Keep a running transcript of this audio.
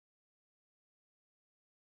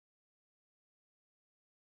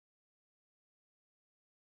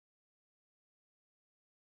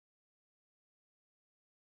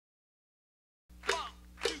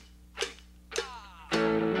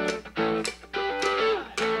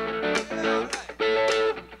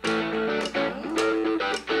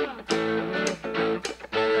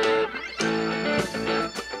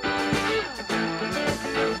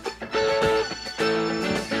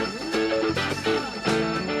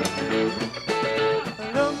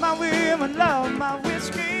woman love my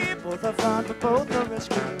whiskey. Both are fun, but both are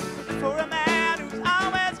risky. For a man who's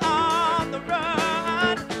always on the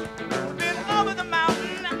run, been over the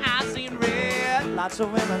mountain, I seen red. Lots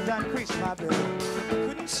of women done creased my bed.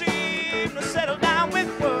 Couldn't seem to settle down with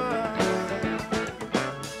one.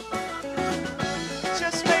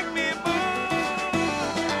 Just make me move.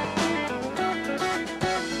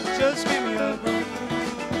 Just give me a groove.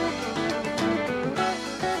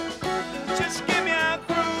 Just give me a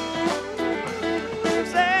cruise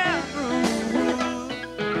and groove.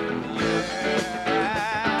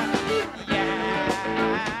 Yeah,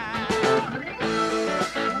 yeah.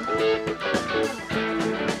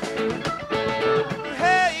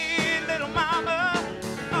 Hey, little mama,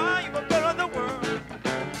 are you a girl of the world?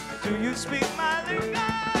 Do you speak my lingo?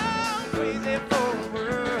 Crazy for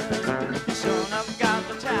words. You sure enough got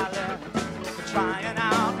the talent for trying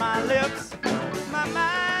out my lips. My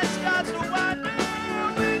mind starts to wander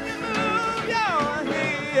when you move your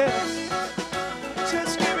hips.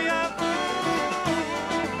 Just give me a groove.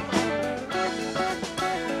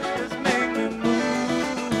 Just make me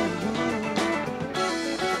move.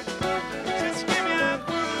 Just give me a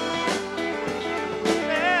groove.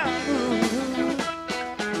 Yeah, groove.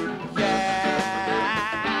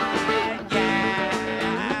 Yeah,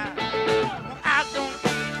 yeah. I don't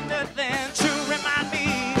need nothing to remind me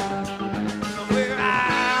of where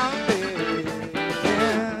I've been.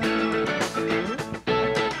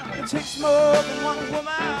 It takes more than one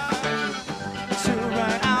woman to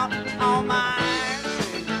run out all my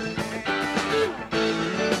shit.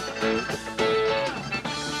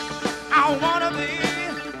 I wanna be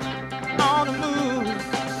on the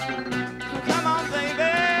move. Come on,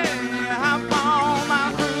 baby, hop on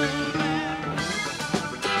my groove.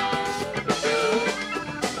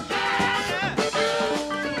 Yeah.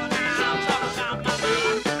 I'm talking about my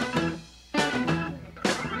groove.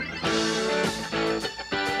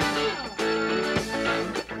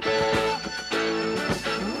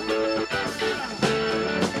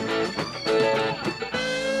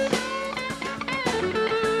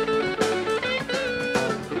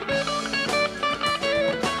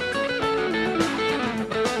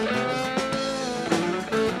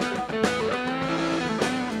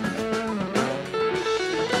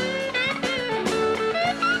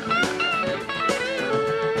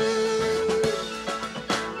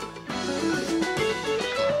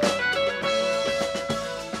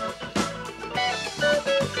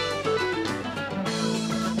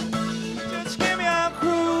 Just give me a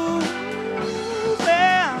cruise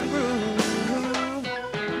and groove.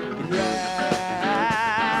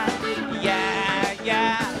 Yeah, yeah,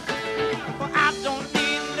 yeah. Well, I don't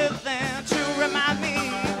need nothing to remind me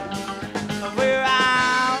of where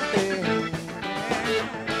I've been.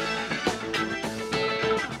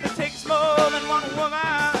 It takes more than one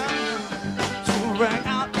woman to bring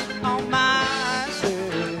out all my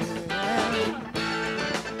shit.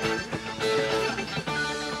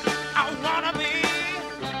 I wanna be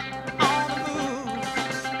on the move.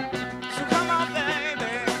 So come on,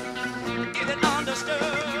 baby, get it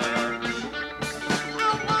understood. I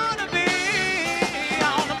wanna be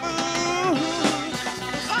on the move.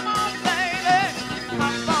 Come on, baby,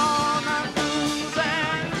 hop on my cruise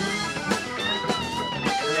and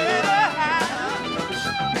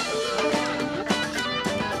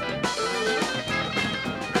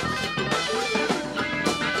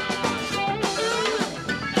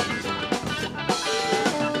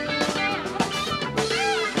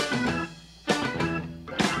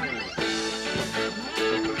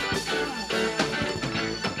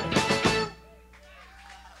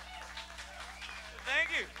Thank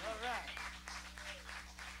you. All right.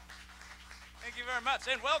 Thank you very much,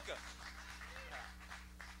 and welcome.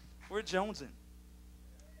 We're Jonesin.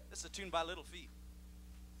 This is a tune by Little Feat.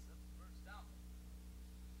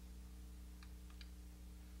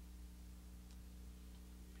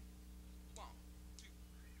 One, two,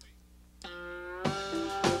 three.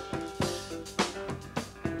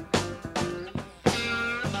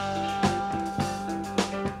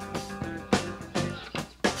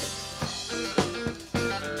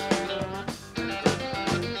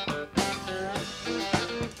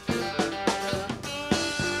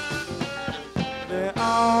 They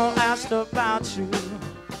all asked about you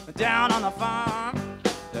down on the farm.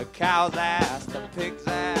 The cows asked, the pigs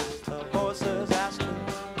asked, the horses asked you.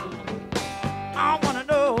 I wanna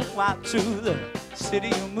know why to the city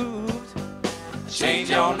you moved. Change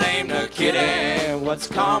your name to Kitty, what's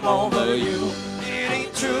come over you? It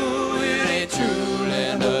ain't true,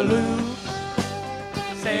 Linda Lou.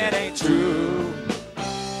 Say it ain't true,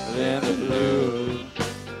 Linda Lou.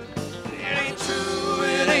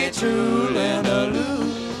 It ain't true, Linda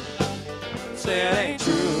Lou.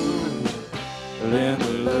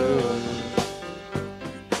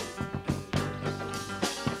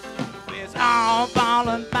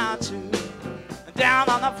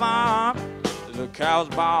 cows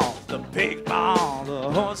ball, the pig ball, the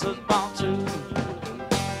horses ball too.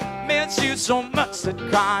 Miss you so much that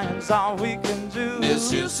crying's all we can do.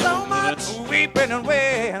 Miss you so much. Weeping and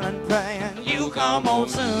wailing, praying you come home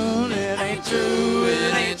soon. It ain't true,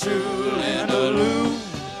 it ain't true, Linda Lou.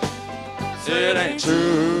 It ain't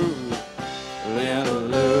true, Linda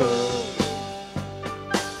Lou.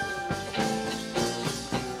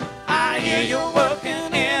 I hear you're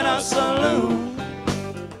working in a saloon.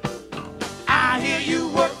 I hear you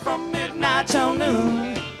work from midnight till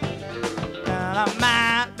noon. And I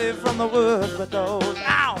might be from the woods, but those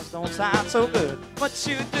owls don't sound so good. What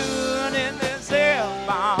you doing in this here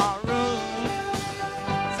bar room?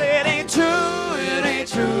 Say it ain't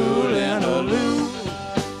true, Linda Lou.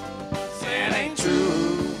 Say it ain't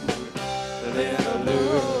true, Linda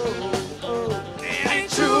Lou. It ain't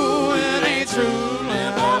true,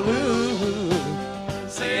 Linda Lou.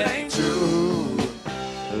 Say it ain't true,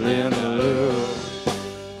 Linda Lou.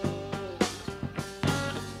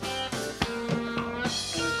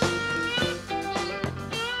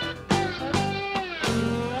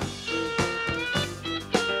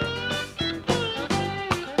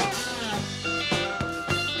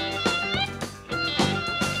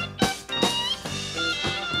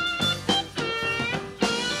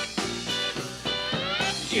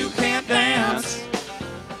 You can't dance,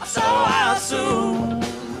 so I assume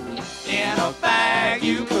in a bag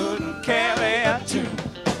you couldn't carry a tune.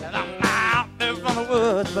 And I'm out there from the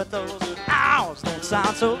woods, but those owls don't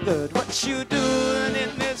sound so good. What you doing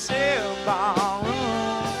in this here bar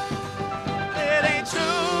room? It ain't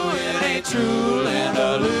true,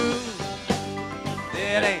 Linda Lou.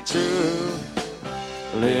 It ain't true,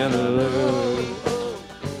 Linda Lou.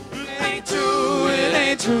 It ain't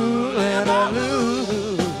true, Linda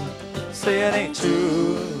Lou. Say it ain't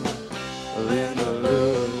true, Linda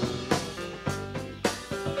Lou.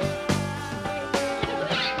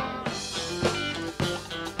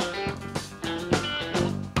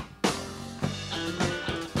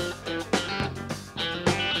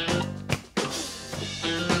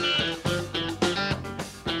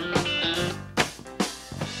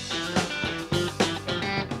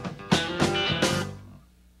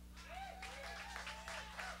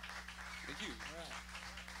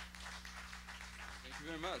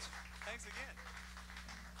 Thanks again.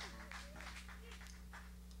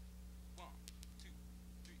 1, 2,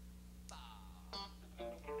 3,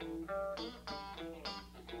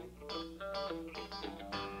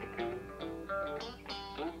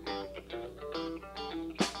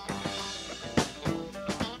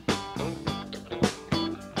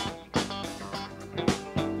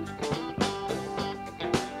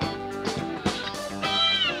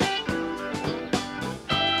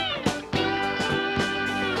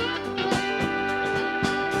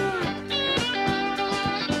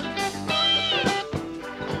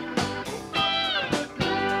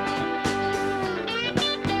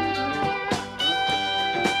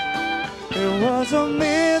 It was a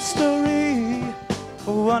mystery,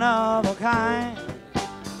 one of a kind.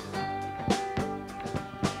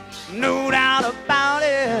 No doubt about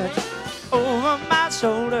it. Over my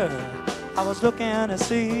shoulder, I was looking to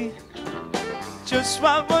see just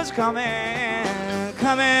what was coming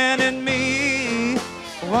in me.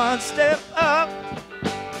 One step up,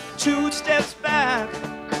 2 steps back,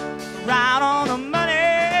 right on the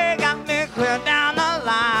money, got me clear down the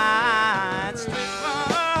line.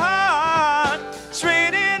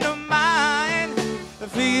 Straight into mine. The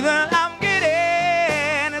feeling I'm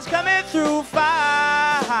getting is coming through fine.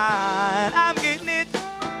 I'm getting it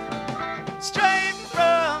straight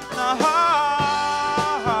from the heart.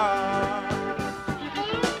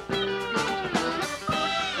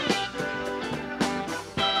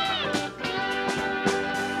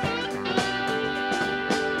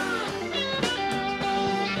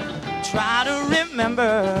 Try to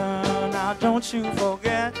remember, now don't you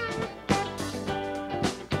forget.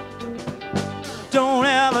 Don't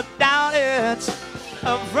ever doubt it.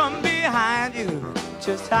 Up from behind you,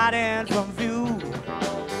 just hiding from view.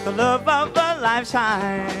 The love of a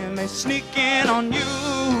lifetime is sneaking on you.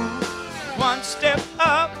 1 step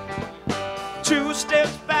up, 2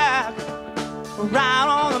 steps back, right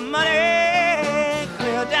on the money,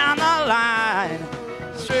 clear down the line.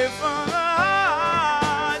 Straight from the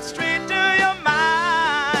heart, straight to your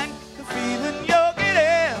mind. The feeling you're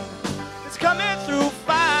getting is coming through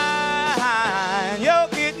fine. You're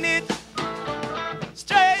getting it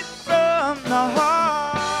straight from the heart.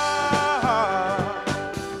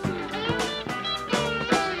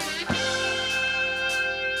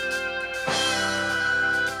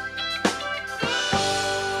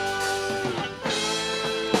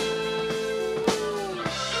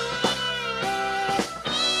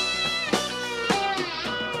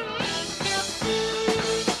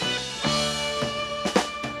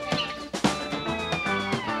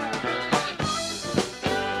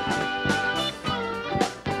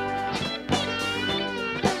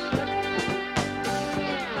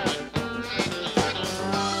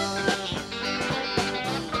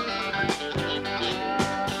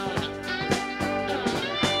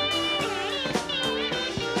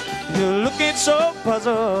 so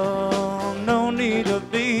puzzled, no need to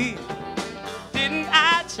be. Didn't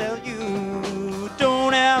I tell you,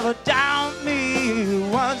 don't ever doubt me?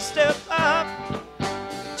 One step up,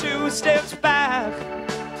 two steps back.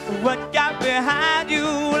 What got behind you,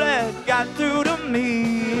 that got through to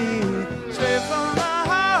me. Straight from the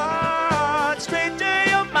heart, straight to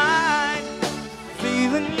your mind.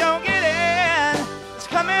 Feeling you're getting, it's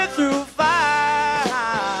coming through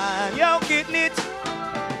fine. You're getting it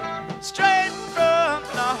straight from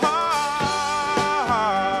the heart.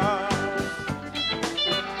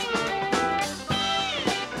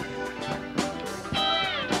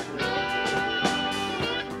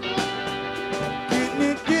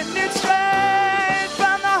 Getting it straight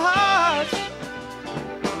from the heart.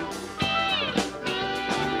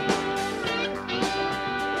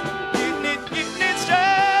 Getting it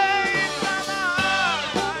straight from the heart.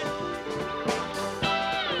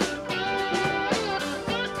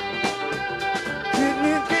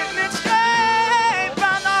 Getting it straight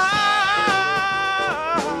from the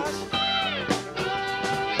heart.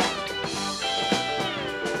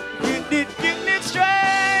 Getting it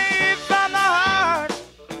straight from the heart.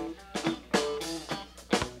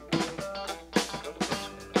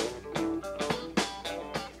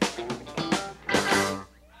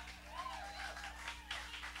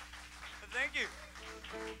 Thank you.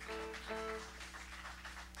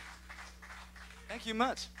 Thank you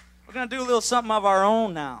much. We're going to do a little something of our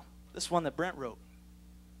own now. This one that Brent wrote.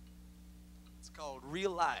 It's called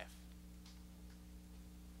Real Life.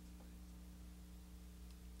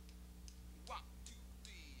 One, two,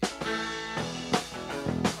 three.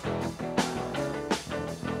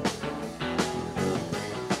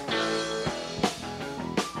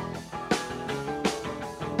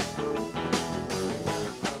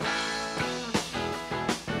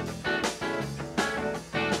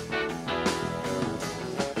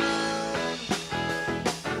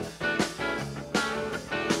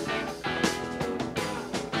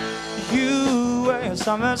 You wear your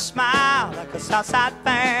summer smile like a Southside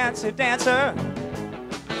fancy dancer.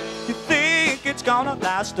 You think it's gonna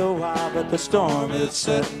last a while, but the storm is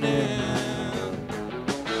setting in.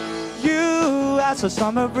 You asked the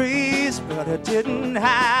summer breeze, but it didn't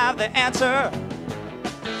have the answer.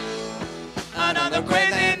 Another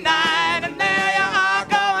crazy night, and there you are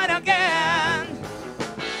going again.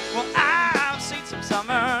 Well, I've seen some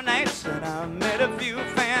summer nights, and I've met a few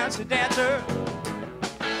fancy dancers.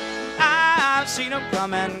 I've seen them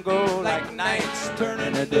come and go like nights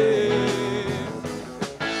turning to day.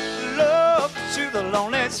 Look to the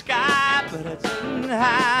lonely sky, but it didn't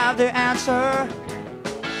have the answer.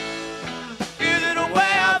 Is it a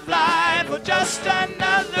way of life or just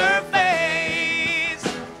another phase?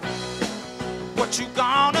 What you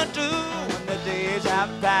gonna do when the days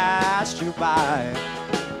have passed you by?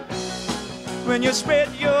 When you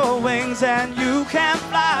spread your wings and you can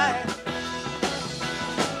fly.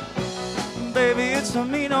 Baby, it's a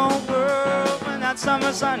mean old world when that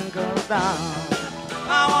summer sun comes down.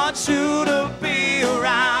 I want you to be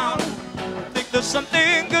around. Think there's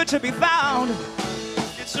something good to be found.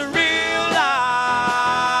 It's a real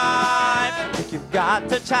life. Think you've got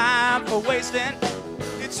the time for wasting.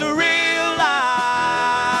 It's a real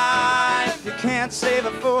life. You can't save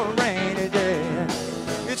it for a rainy day.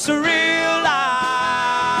 It's a real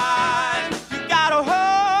life. You gotta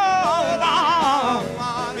hold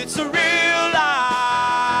on. It's a real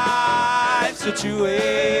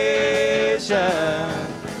situation.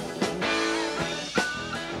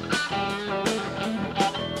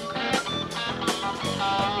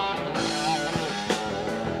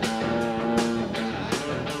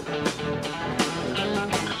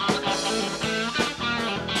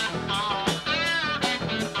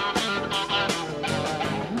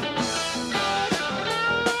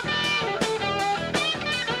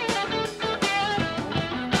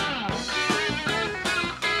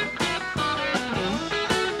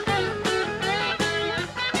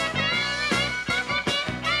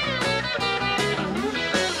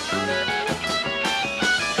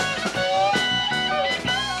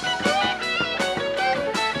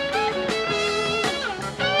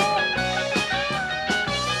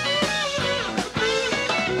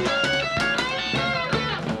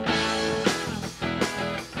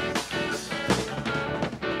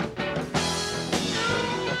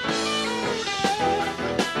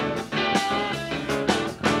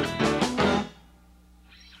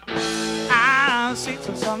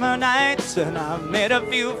 Some summer nights, and I've met a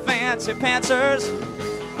few fancy pantsers.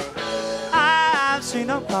 I've seen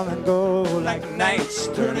them come and go like nights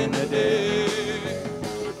turning to day.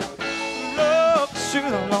 Look to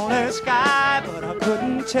the lonely sky, but I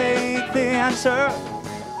couldn't take the answer.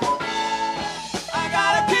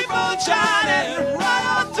 shining right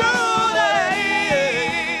on through the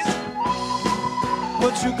haze.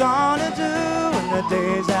 What you gonna do when the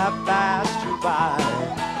days have passed you by?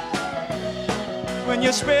 When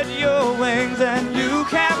you spread your wings and you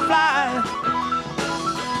can't fly.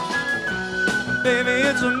 Baby,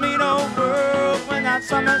 it's a mean old world when that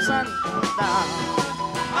summer sun comes down.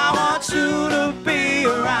 I want you to be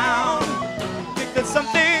around. Think there's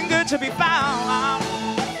something good to be found.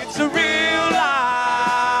 It's a real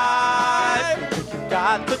life. If you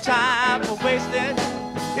got the time for wasting,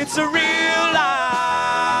 it's a real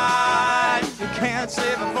life. You can't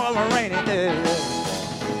save it for a rainy day.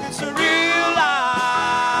 It's a real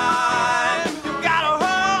life. You gotta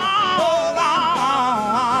hold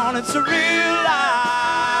on. It's a real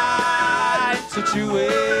life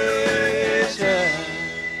situation.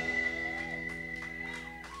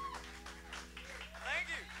 Thank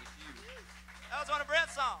you. That was one of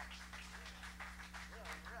Brett's songs.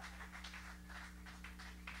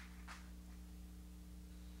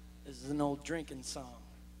 This is an old drinking song.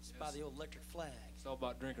 It's by the old Electric Flag. It's all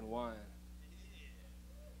about drinking wine.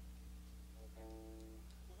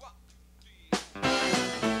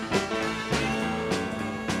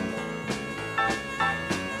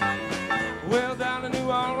 Well, down in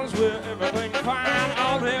New Orleans where everything's fine,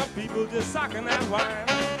 all their people just sucking that wine.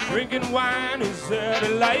 Drinking wine is their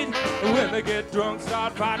delight. And when they get drunk,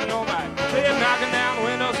 start fighting all night. They're knocking down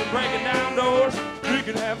windows and breaking down doors,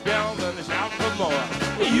 drinking half gallons and they're shouting for more.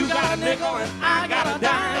 You got a nickel and I got a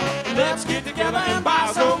dime. Let's get together and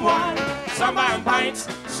buy some wine. Some buying pints,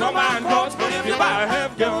 some buying quarts, but if you buy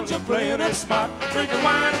half gallons, you're playing it smart. Drinking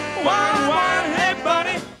wine, wine, wine. Hey,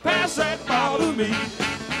 buddy, pass that bottle to me.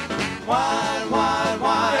 Wine, wine,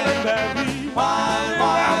 wine. Wine, wine,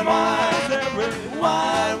 wine, wine.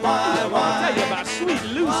 Wine, wine, wine. Tell you about Sweet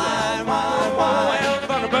Lucy. Wine, wine, wine. Well,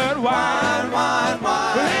 Thunderbird, wine, wine,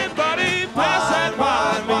 wine. Hey, buddy, pass that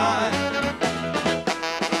wine, wine.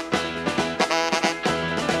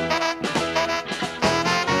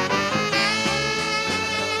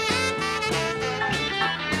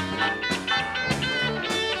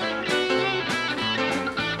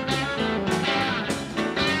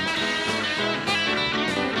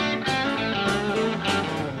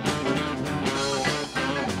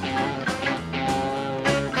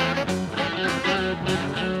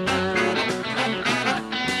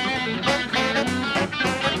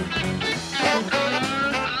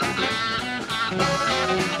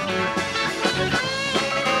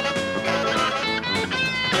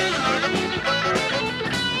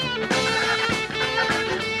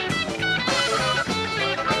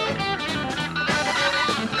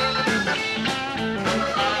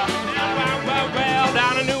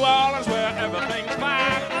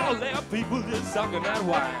 Sucking that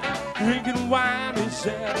wine, drinking wine is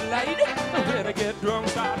their delight. When they get drunk,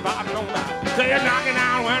 start rocking on night. They're knocking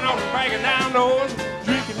down windows, breaking down doors,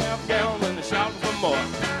 drinking half gallons and they're shouting for more.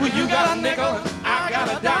 Well, you got a nickel and I got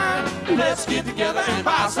a dime. Let's get together and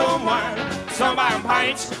buy some wine. Some buying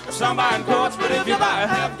pints, some buying quarts, but if you buy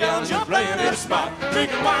half gallons, you're playing it smart.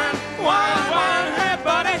 Drinking wine, wine, wine. Hey,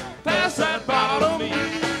 buddy, pass that bottle to me.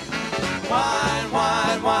 Wine,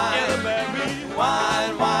 wine, wine. Yeah, baby.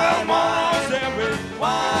 Wine, wine, wine.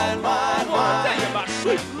 Wine, wine, wine. Tell you about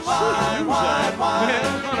sweet, wine, wine, wine. Well,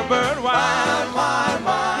 Thunderbird, wine, wine,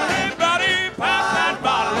 wine. Hey, buddy, pass that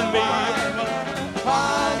bottle to me.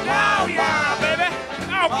 Wine, Oh, yeah, baby.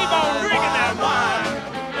 Oh, keep on drinking that wine.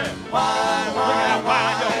 wine, Drink that wine,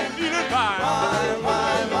 wine, don't need it fine. wine,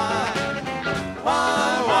 wine, wine.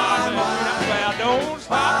 Wine, wine, wine. That's where I don't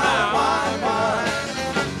stop now. Wine, wine,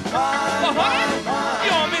 Well, honey, you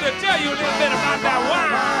want me to tell you a little bit about that wine?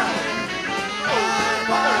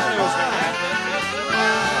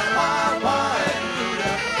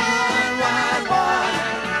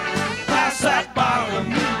 Pass that bottle to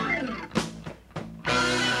me.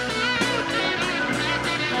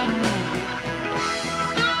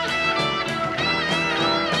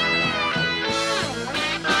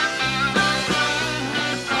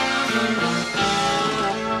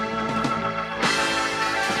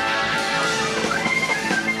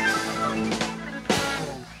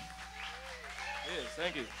 Yes,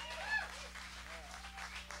 thank you.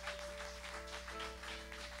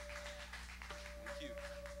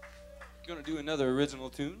 Going to do another original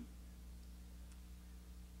tune.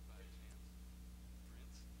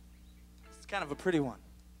 It's kind of a pretty one.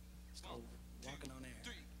 Walking on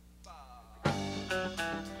air.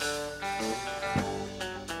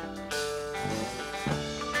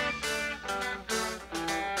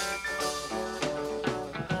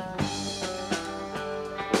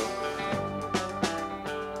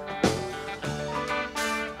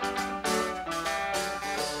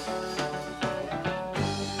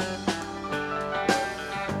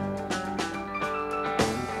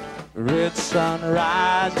 with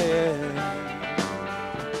sunrises,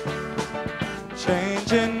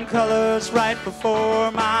 changing colors right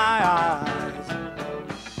before my eyes.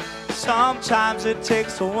 Sometimes it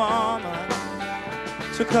takes a woman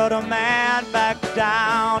to cut a man back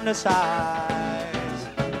down to size.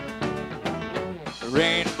 The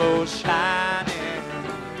rainbow's shining,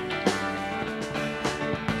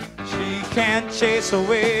 she can't chase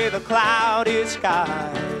away the cloudy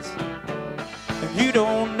skies. And you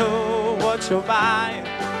don't know what you're buying,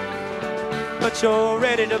 but you're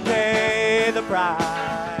ready to pay the price.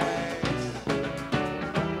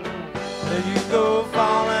 There you go,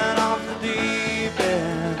 falling off the deep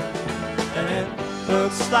end, and it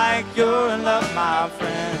looks like you're in love, my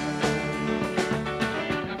friend.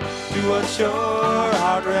 Do what your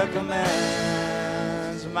heart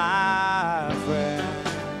recommends, my friend.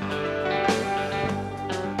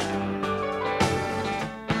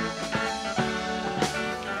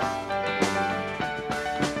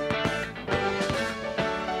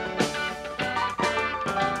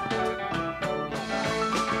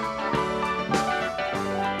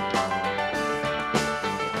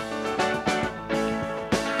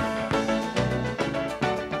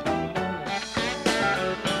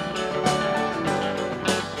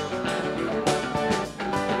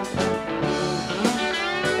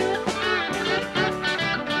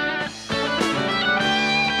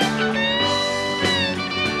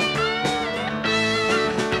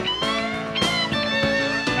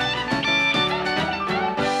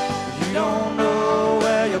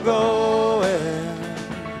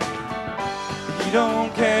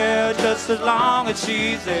 As long as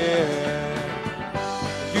she's there,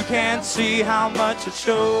 you can't see how much it's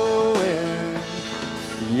showing.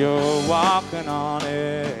 You're walking on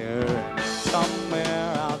air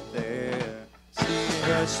somewhere out there. See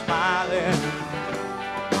her smiling.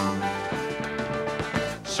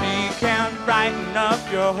 She can brighten up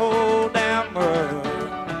your whole damn world,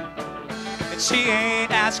 and she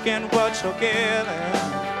ain't asking what you're giving.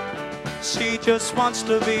 She just wants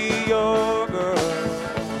to be your girl.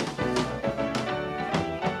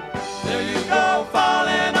 Go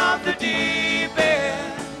falling off the deep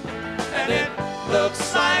end, and it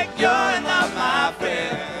looks like you're in love, my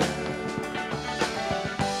friend.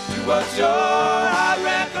 Do what your heart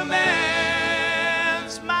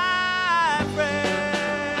recommends, my friend.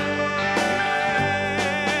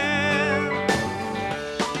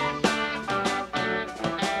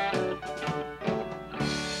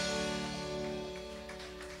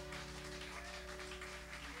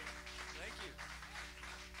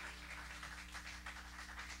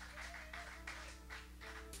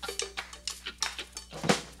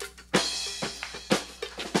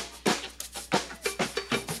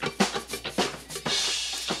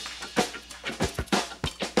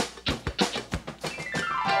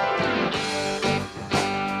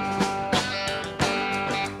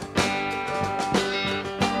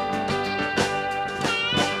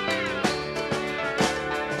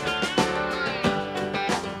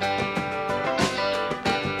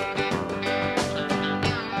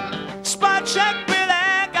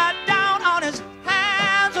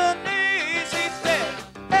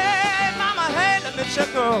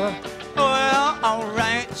 Well,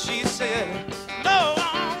 alright, she said, no,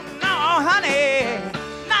 no, honey,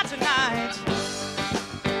 not tonight.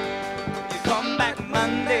 You come back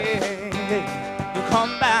Monday, you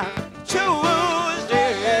come back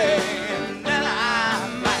Tuesday, and then I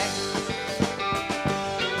might.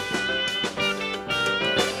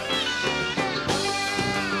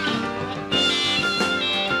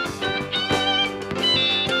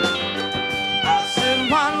 I said,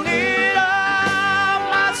 Juanita,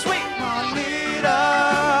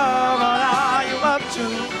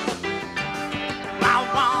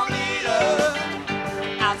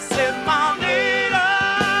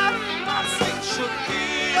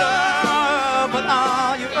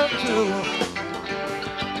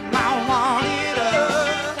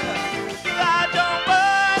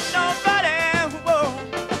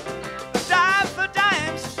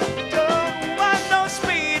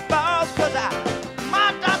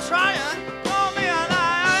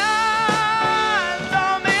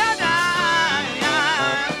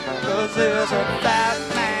 there's a fat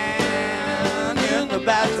man in the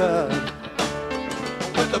bathtub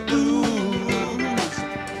with the blues.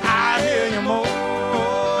 I hear you moan,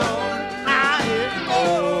 I hear you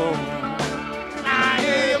moan, I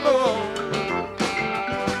hear you moan.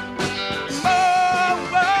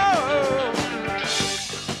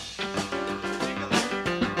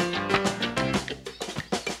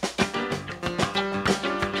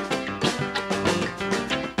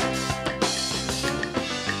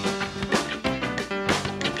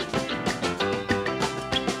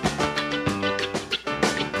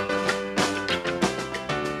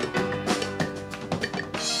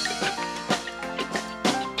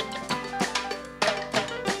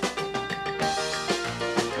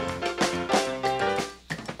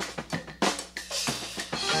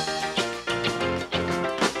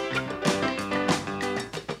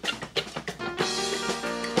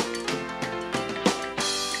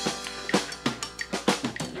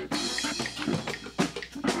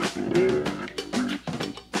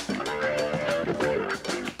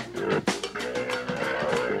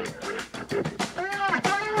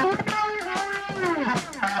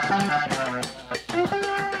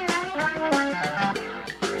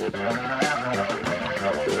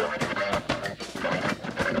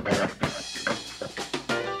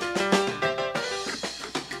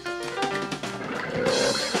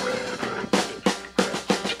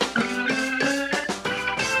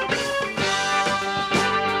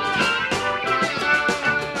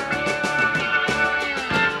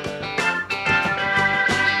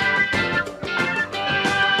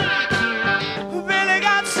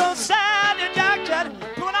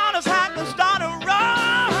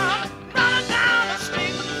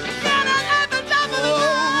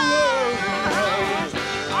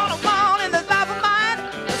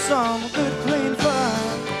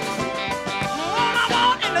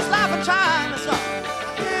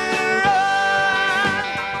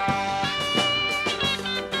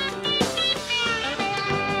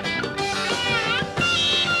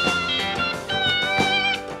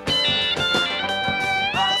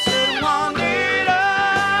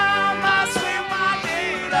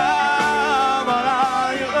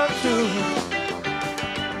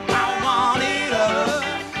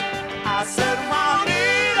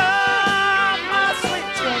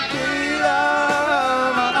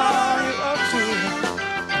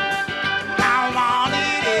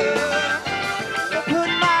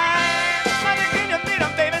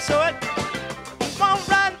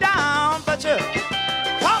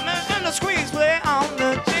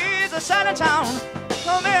 other side of town.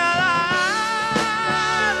 Told me a lie,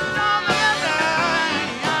 told me a lie.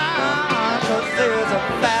 'Cause there's a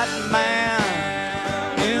fat man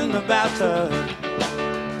in the bathtub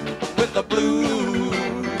with the blues.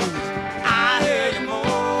 I hear you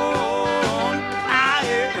moan, I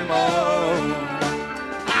hear you moan,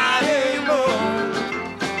 I hear you moan.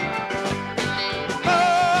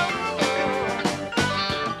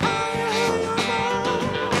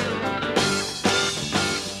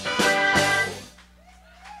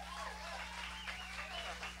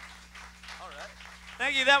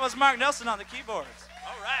 Thank you. That was Mark Nelson on the keyboards.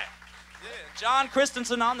 All right. Yeah. John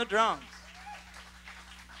Christensen on the drums.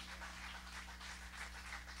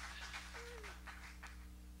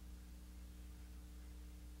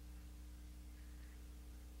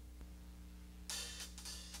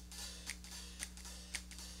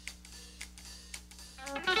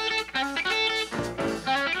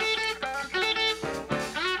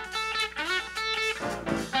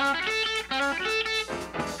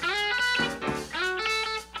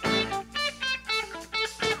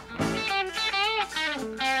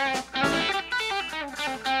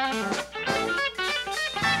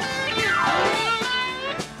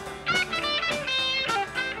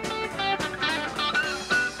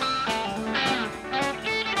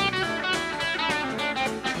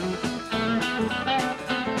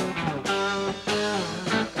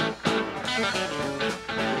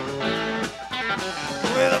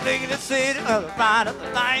 The ride of the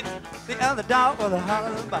light, the other dog with a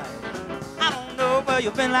heart of the bite. I don't know where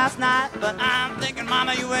you've been last night, but I'm thinking,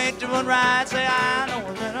 Mama, you ain't doing right. Say, I know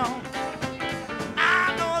a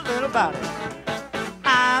little about it.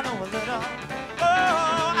 I know a little,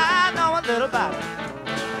 oh, I know a little about it.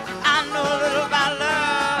 I know a little about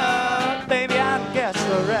love, baby, I guess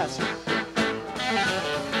the rest.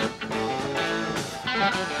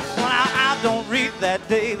 Well, I don't read that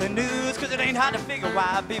daily news, 'cause it ain't hard to figure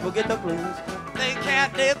why people get the blues. They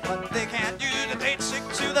can't live what they can't do. They ain't sick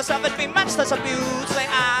to the self, it'd be much less abused. Say,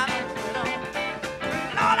 I know a little,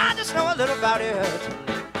 Lord, I just know a little about it.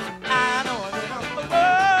 I know a little,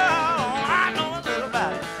 oh, I know a little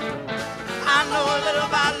about it. I know a little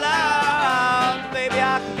about love, baby,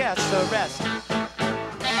 I can guess the rest.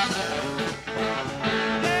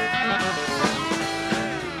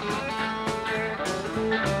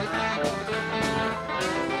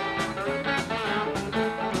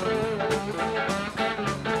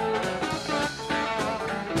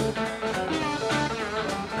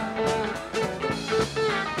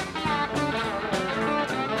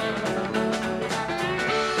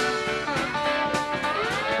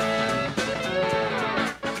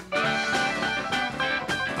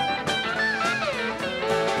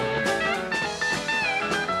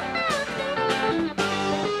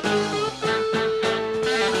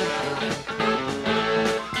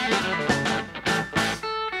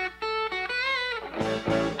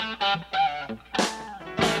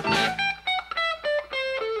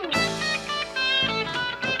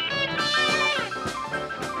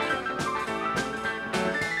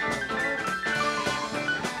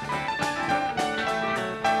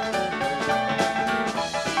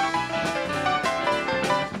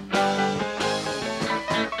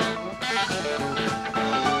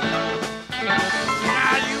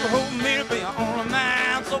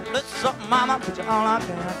 Mama, teach you all I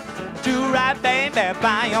can. Do right, baby,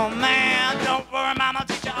 by your man. Don't worry, Mama,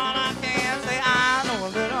 teach you all I can. Say, I know a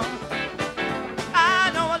little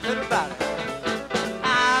about it. I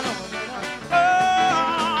know a little, oh,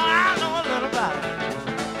 I know a little about it.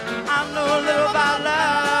 I know a little about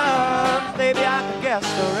love, baby, I can guess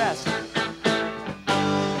the rest.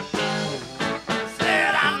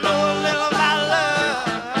 Said I know a little about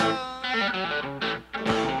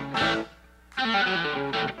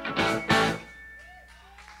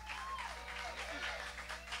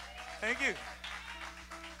Thank you.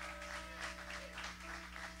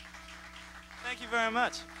 Thank you very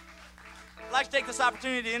much. I'd like to take this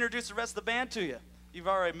opportunity to introduce the rest of the band to you. You've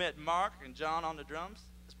already met Mark and John on the drums.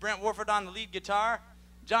 It's Brent Warford on the lead guitar,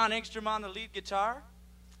 John Engstrom on the lead guitar,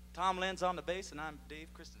 Tom Lenz on the bass, and I'm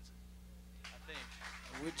Dave Christensen, I think.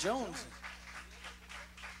 With Jonesin.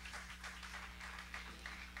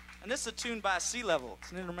 And this is a tune by Sea Level.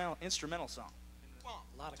 It's an instrumental song.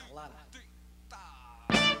 Lotta.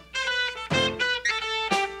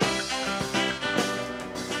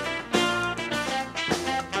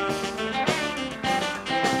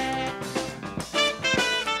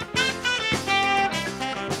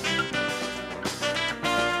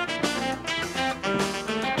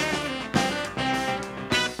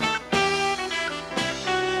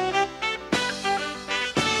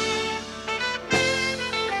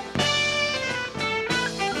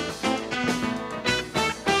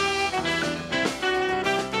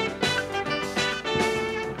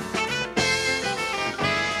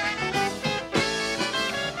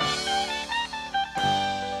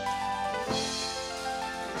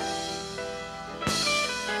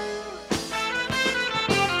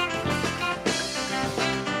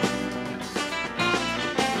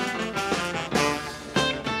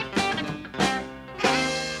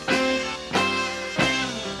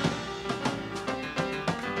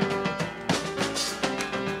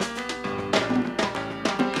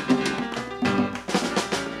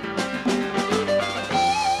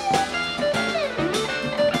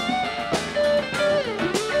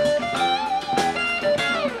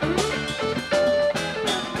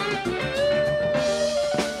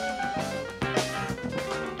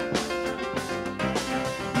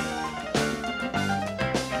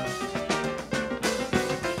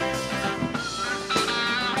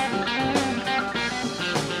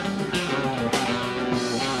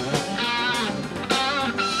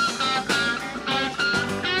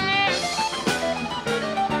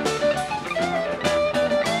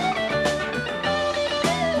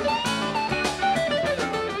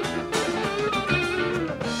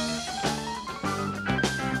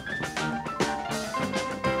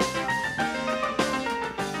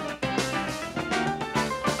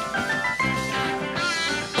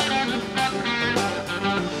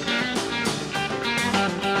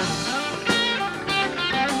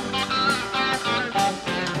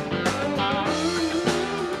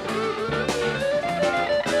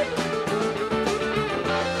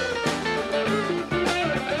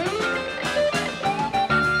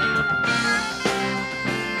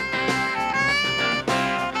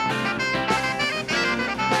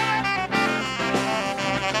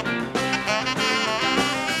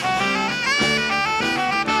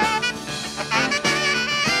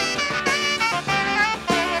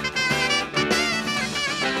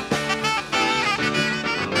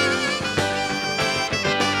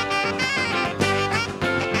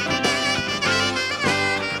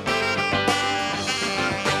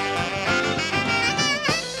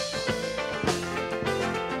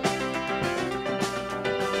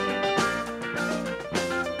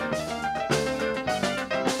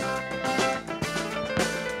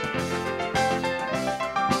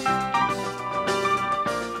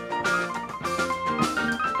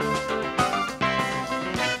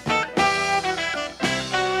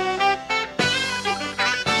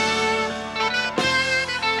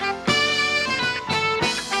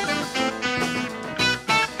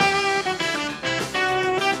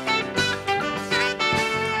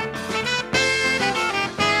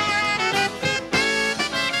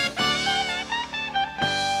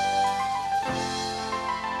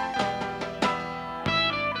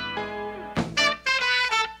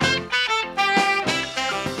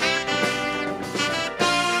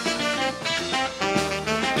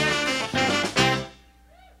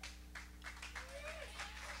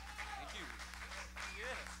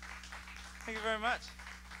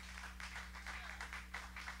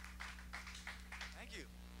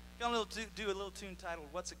 Gonna do a little tune titled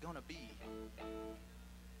 "What's It Gonna Be."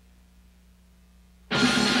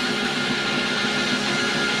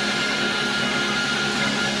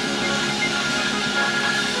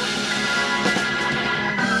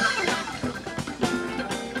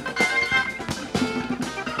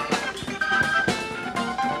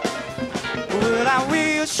 Well, I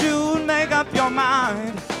wish you'd make up your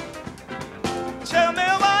mind. Tell me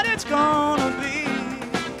what it's gonna be.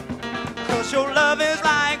 'Cause your love is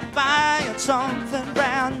like buying something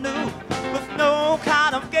brand new with no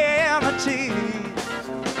kind of guarantee.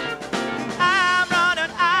 I'm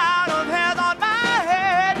running out of hairs on my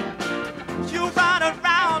head. You run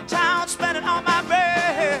around town spending all my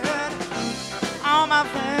bread. All my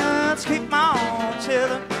friends keep on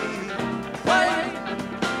telling me, wait,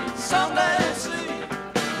 someday see.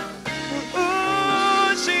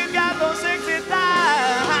 Ooh, she's got those sexy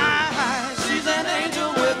thighs. She's an angel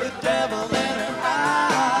with the devil in her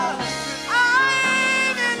eyes.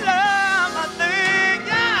 I'm in love, I think,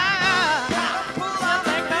 yeah. I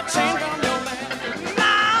think that change on your man.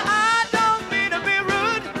 Now, I don't mean to be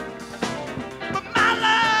rude, but my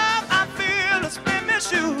love, I feel is spin my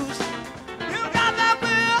shoes. You got that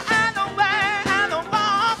will and the way and the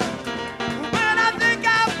walk. When I think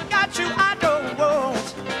I've got you, I don't want.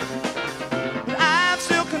 But I'm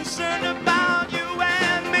still concerned about you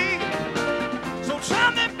and me. So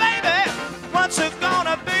tell me, baby, what's it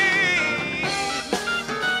gonna be?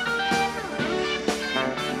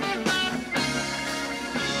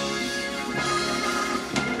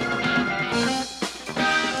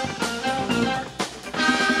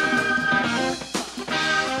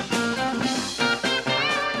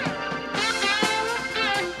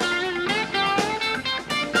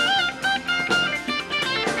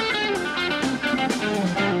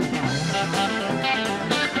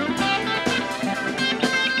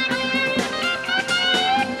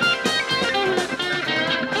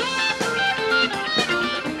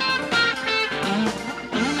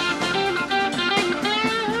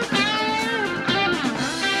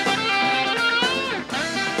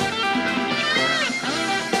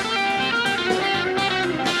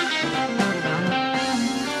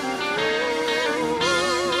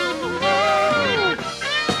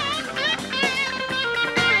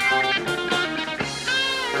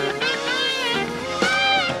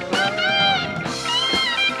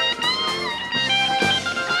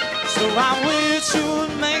 So I wish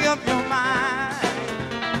you'd make up your mind.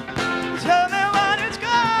 Tell me what it's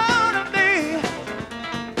gonna be.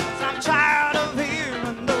 'Cause I'm tired of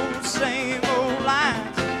hearing those same old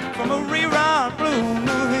lines from a rerun blue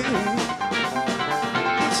movie.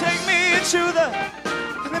 You take me to the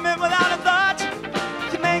limit without a thought.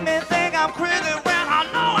 You make me think I'm crazy when I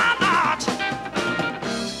know I'm not.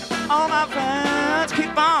 All my friends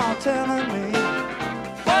keep on telling me,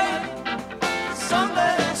 wait,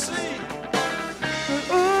 someday you'll see.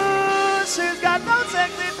 Ooh, she's got those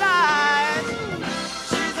sexy thighs.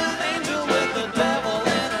 She's an angel with the devil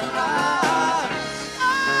in her eyes.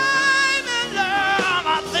 I'm in love,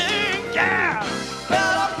 I think, yeah.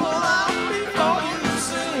 Better pull out before you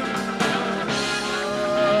sing.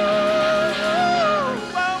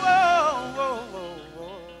 Whoa, whoa, whoa, whoa,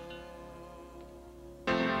 whoa.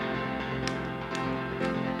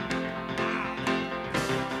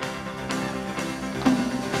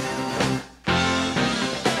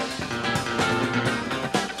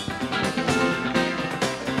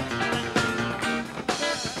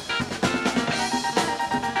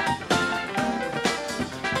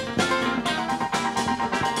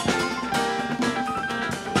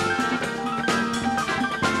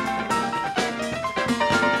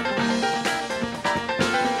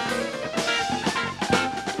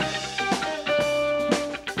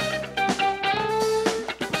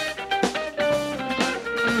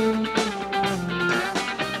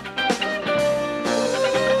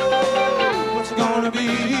 What's it gonna be?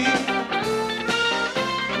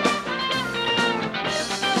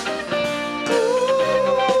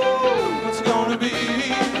 Ooh, what's it gonna be?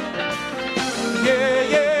 Yeah,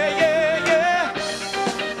 yeah, yeah, yeah.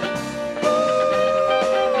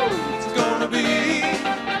 Ooh, what's it gonna be?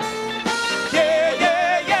 Yeah,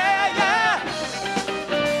 yeah, yeah, yeah.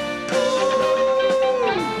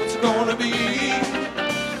 Ooh, what's it gonna be?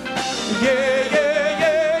 Yeah, yeah,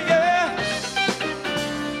 yeah, yeah.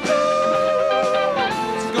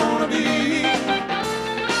 What's it gonna be?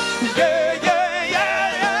 Yeah, yeah, yeah,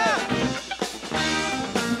 yeah.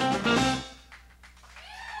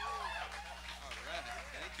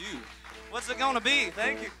 Thank you. What's it gonna be?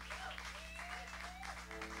 Thank you.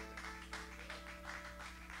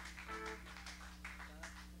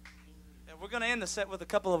 And we're gonna end the set with a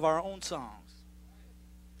couple of our own songs.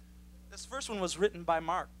 This first one was written by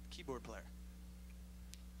Mark, keyboard player.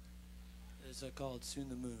 It's called Soon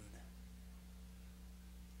the Moon.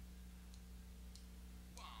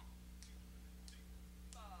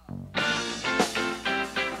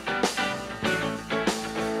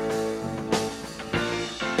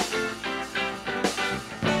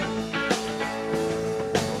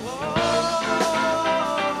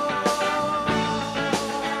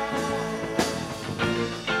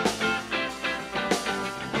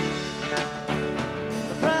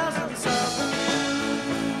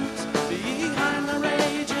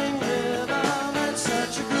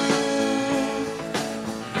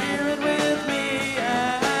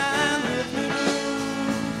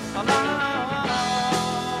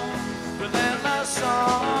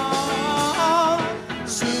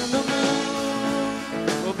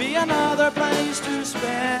 Another place to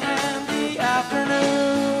spend the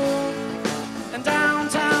afternoon, and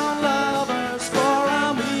downtown lovers for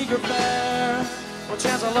a meager fare will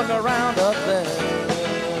chance to look around up there.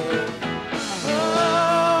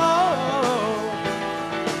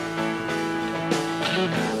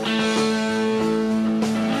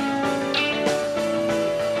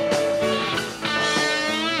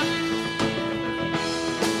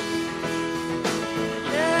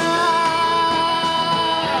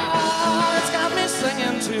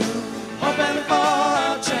 Hoping for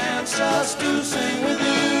a chance just to sing with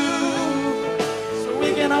you, so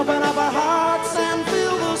we can open up our hearts and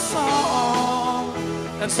feel the song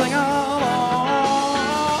and sing along.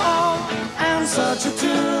 And such a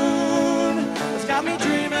tune has got me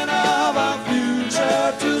dreaming of a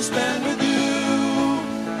future to spend with you.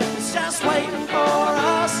 It's just waiting for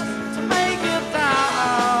us to make it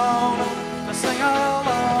down to sing along.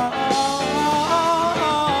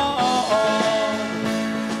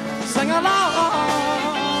 Sing along.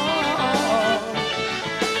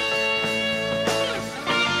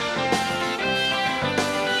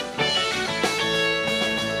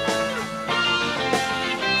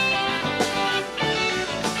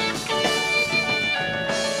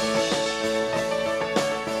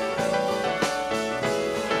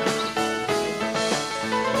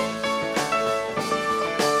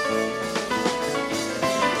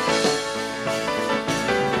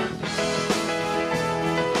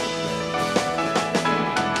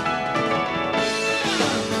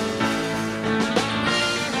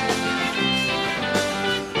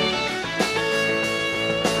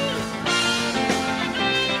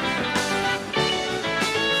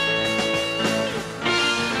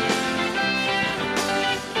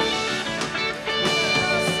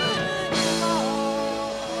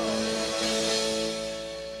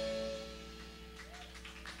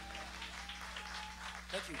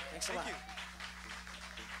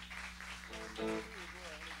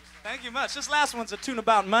 Thank you much. This last one's a tune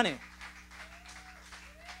about money.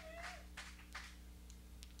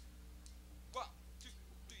 One, two,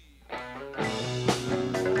 three.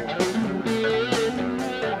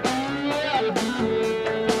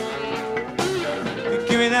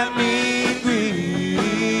 Give me that mean green.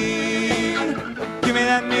 Give me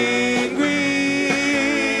that mean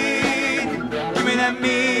green. Give me that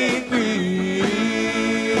mean green.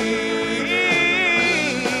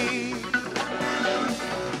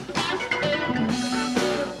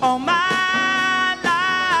 All my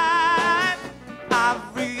life,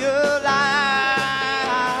 I've realized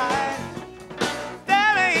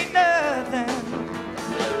there ain't nothing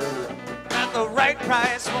at the right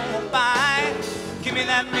price won't buy. Give me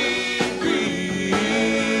that mean green.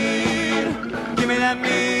 Give me that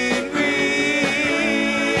mean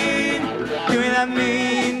green. Give me that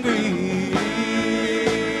mean green.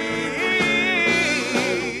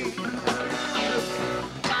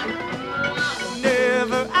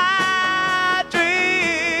 Never I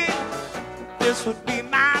dreamed this would be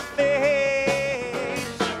my fate,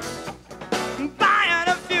 buying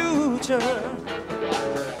a future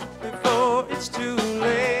before it's too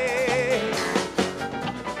late.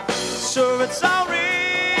 Sure, it's all real.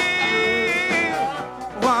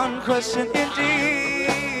 One question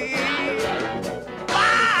indeed.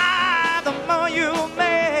 Why, the more you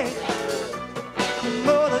make, the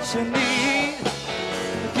more that you need.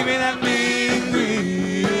 Give me that mean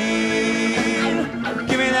green.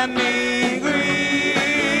 Give me that mean green.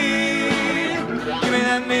 Give me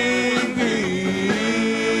that mean green.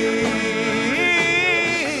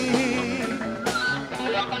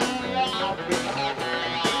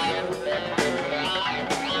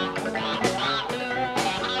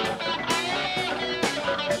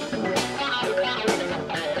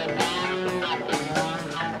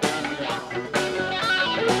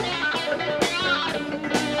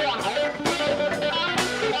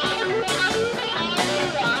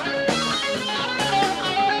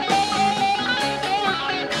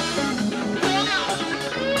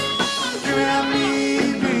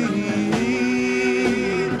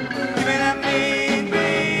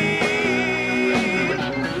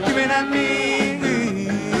 that mean green.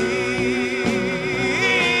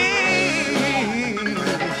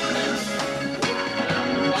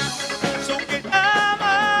 So get up,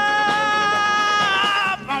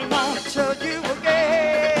 I want to tell you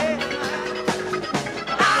again.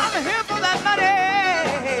 I'm here for that money,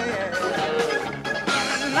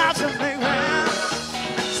 not to make well.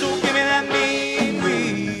 So give me that mean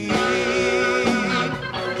green.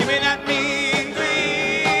 Give me that mean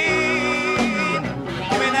green.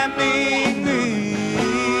 Give me that mean green.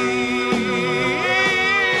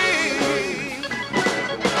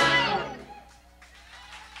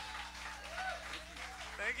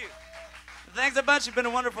 Thank you. Thanks a bunch. You've been a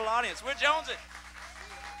wonderful audience. We're Jonesin.